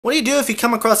What do you do if you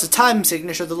come across a time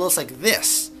signature that looks like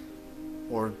this?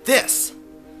 Or this?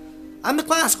 I'm the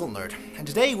classical nerd, and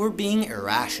today we're being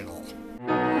irrational.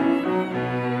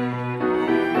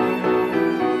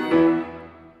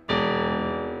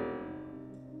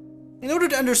 In order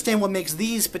to understand what makes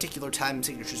these particular time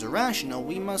signatures irrational,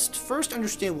 we must first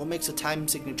understand what makes a time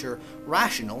signature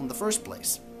rational in the first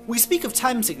place. We speak of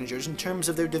time signatures in terms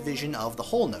of their division of the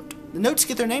whole note. The notes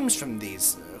get their names from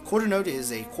these. A quarter note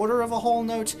is a quarter of a whole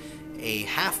note, a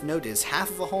half note is half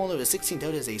of a whole note, a 16th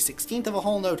note is a 16th of a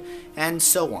whole note, and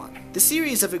so on. The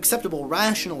series of acceptable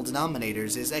rational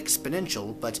denominators is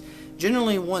exponential, but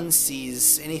generally one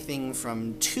sees anything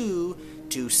from 2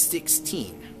 to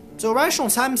 16. So irrational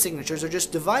time signatures are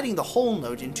just dividing the whole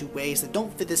note into ways that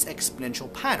don't fit this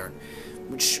exponential pattern,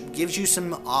 which gives you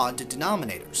some odd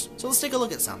denominators. So let's take a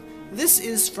look at some. This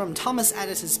is from Thomas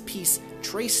Addis's piece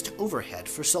Traced Overhead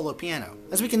for solo piano.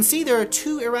 As we can see, there are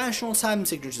two irrational time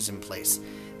signatures in place.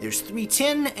 There's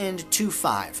 3/10 and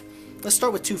 2/5. Let's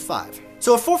start with 2/5.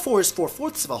 So if 4/4 is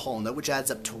 4/4 of a whole note, which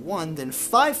adds up to 1, then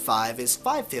 5/5 is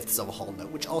 5/5 of a whole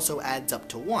note, which also adds up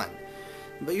to 1.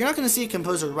 But you're not going to see a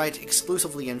composer write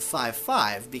exclusively in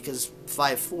 5/5, because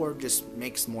 5/4 just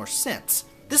makes more sense.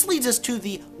 This leads us to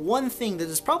the one thing that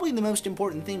is probably the most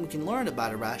important thing we can learn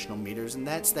about irrational meters, and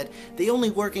that's that they only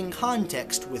work in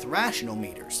context with rational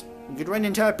meters. You could write an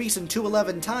entire piece in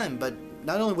 2/11 time, but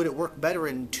not only would it work better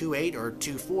in 2/8 or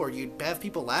 2/4, you'd have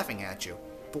people laughing at you.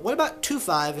 But what about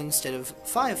 2/5 instead of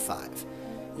 5/5?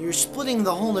 You're splitting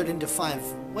the whole note into 5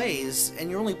 ways,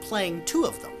 and you're only playing 2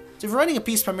 of them. So if you're writing a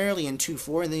piece primarily in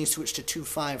 2/4 and then you switch to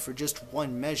 2/5 for just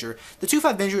one measure, the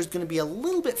 2/5 measure is going to be a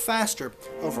little bit faster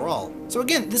overall. So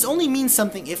again, this only means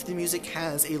something if the music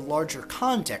has a larger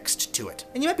context to it.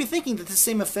 And you might be thinking that the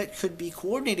same effect could be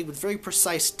coordinated with very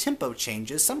precise tempo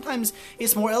changes. Sometimes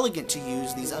it's more elegant to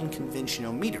use these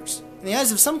unconventional meters. In the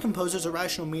eyes of some composers,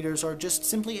 irrational meters are just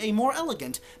simply a more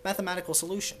elegant mathematical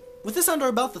solution. With this under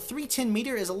our belt, the 3/10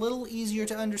 meter is a little easier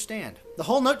to understand. The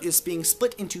whole note is being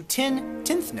split into 10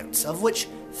 tenth notes, of which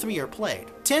 3 are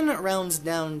played. 10 rounds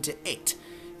down to 8,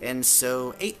 and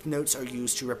so 8th notes are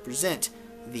used to represent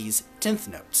these 10th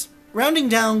notes. Rounding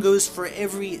down goes for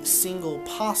every single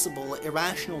possible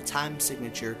irrational time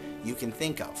signature you can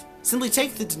think of. Simply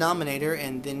take the denominator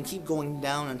and then keep going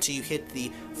down until you hit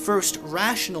the first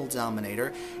rational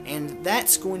denominator, and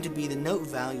that's going to be the note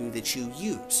value that you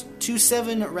use.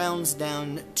 2/7 rounds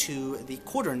down to the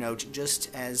quarter note, just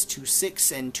as 2/6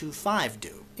 and 2/5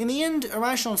 do. In the end,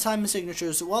 irrational time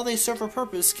signatures, while they serve a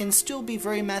purpose, can still be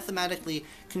very mathematically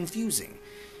confusing.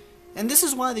 And this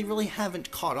is why they really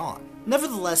haven't caught on.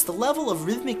 Nevertheless, the level of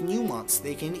rhythmic nuance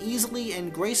they can easily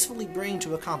and gracefully bring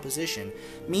to a composition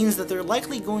means that they're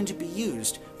likely going to be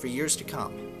used for years to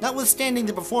come, notwithstanding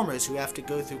the performers who have to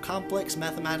go through complex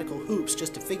mathematical hoops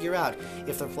just to figure out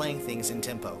if they're playing things in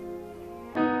tempo.